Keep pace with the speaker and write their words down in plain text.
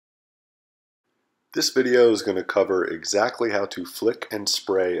This video is going to cover exactly how to flick and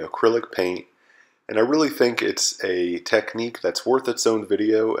spray acrylic paint, and I really think it's a technique that's worth its own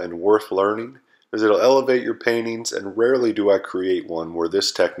video and worth learning, as it'll elevate your paintings, and rarely do I create one where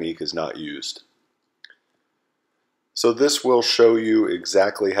this technique is not used. So this will show you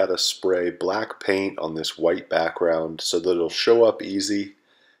exactly how to spray black paint on this white background so that it'll show up easy,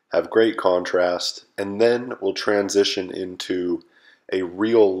 have great contrast, and then we'll transition into a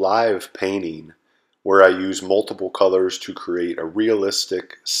real live painting where I use multiple colors to create a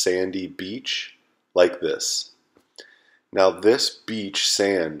realistic sandy beach like this. Now this beach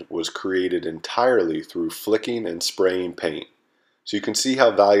sand was created entirely through flicking and spraying paint. So you can see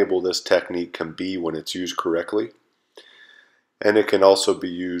how valuable this technique can be when it's used correctly. And it can also be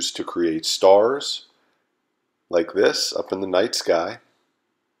used to create stars like this up in the night sky.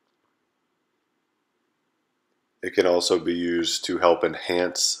 It can also be used to help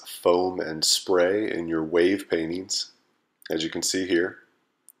enhance foam and spray in your wave paintings, as you can see here.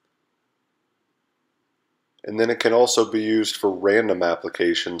 And then it can also be used for random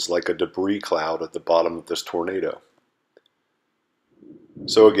applications like a debris cloud at the bottom of this tornado.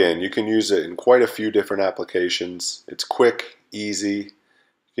 So again, you can use it in quite a few different applications. It's quick, easy.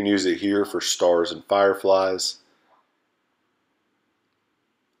 You can use it here for stars and fireflies.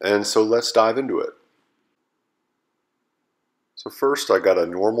 And so let's dive into it. So first I got a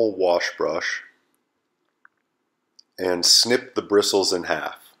normal wash brush and snip the bristles in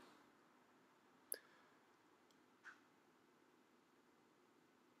half.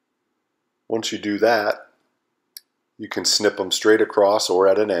 Once you do that, you can snip them straight across or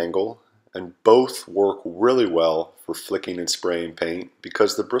at an angle, and both work really well for flicking and spraying paint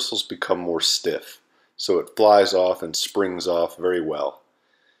because the bristles become more stiff, so it flies off and springs off very well.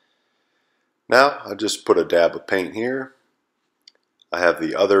 Now I just put a dab of paint here. I have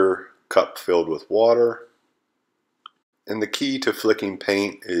the other cup filled with water, and the key to flicking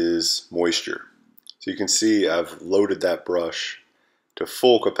paint is moisture. So you can see I've loaded that brush to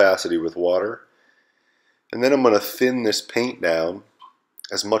full capacity with water, and then I'm going to thin this paint down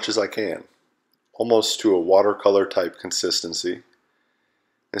as much as I can, almost to a watercolor type consistency.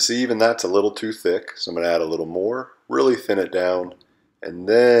 And see, even that's a little too thick, so I'm going to add a little more, really thin it down, and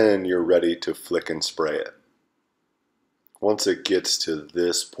then you're ready to flick and spray it once it gets to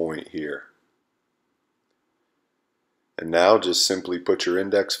this point here. And now just simply put your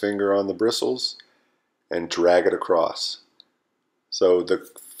index finger on the bristles and drag it across. So the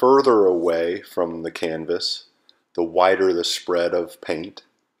further away from the canvas, the wider the spread of paint,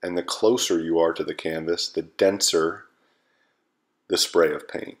 and the closer you are to the canvas, the denser the spray of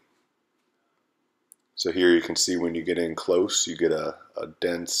paint. So here you can see when you get in close, you get a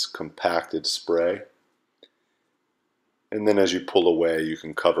dense, compacted spray. And then as you pull away, you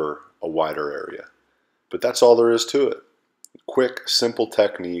can cover a wider area. But that's all there is to it. Quick, simple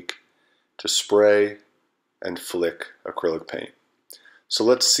technique to spray and flick acrylic paint. So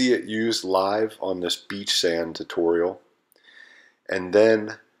let's see it used live on this beach sand tutorial. And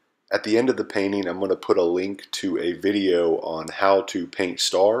then at the end of the painting, I'm going to put a link to a video on how to paint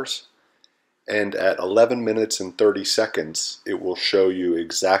stars. And at 11 minutes and 30 seconds, it will show you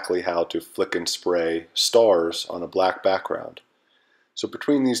exactly how to flick and spray stars on a black background. So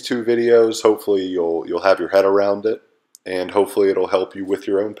between these two videos, hopefully you'll have your head around it, and hopefully it'll help you with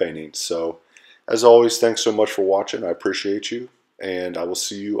your own paintings. So as always, thanks so much for watching. I appreciate you, and I will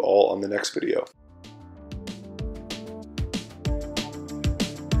see you all on the next video.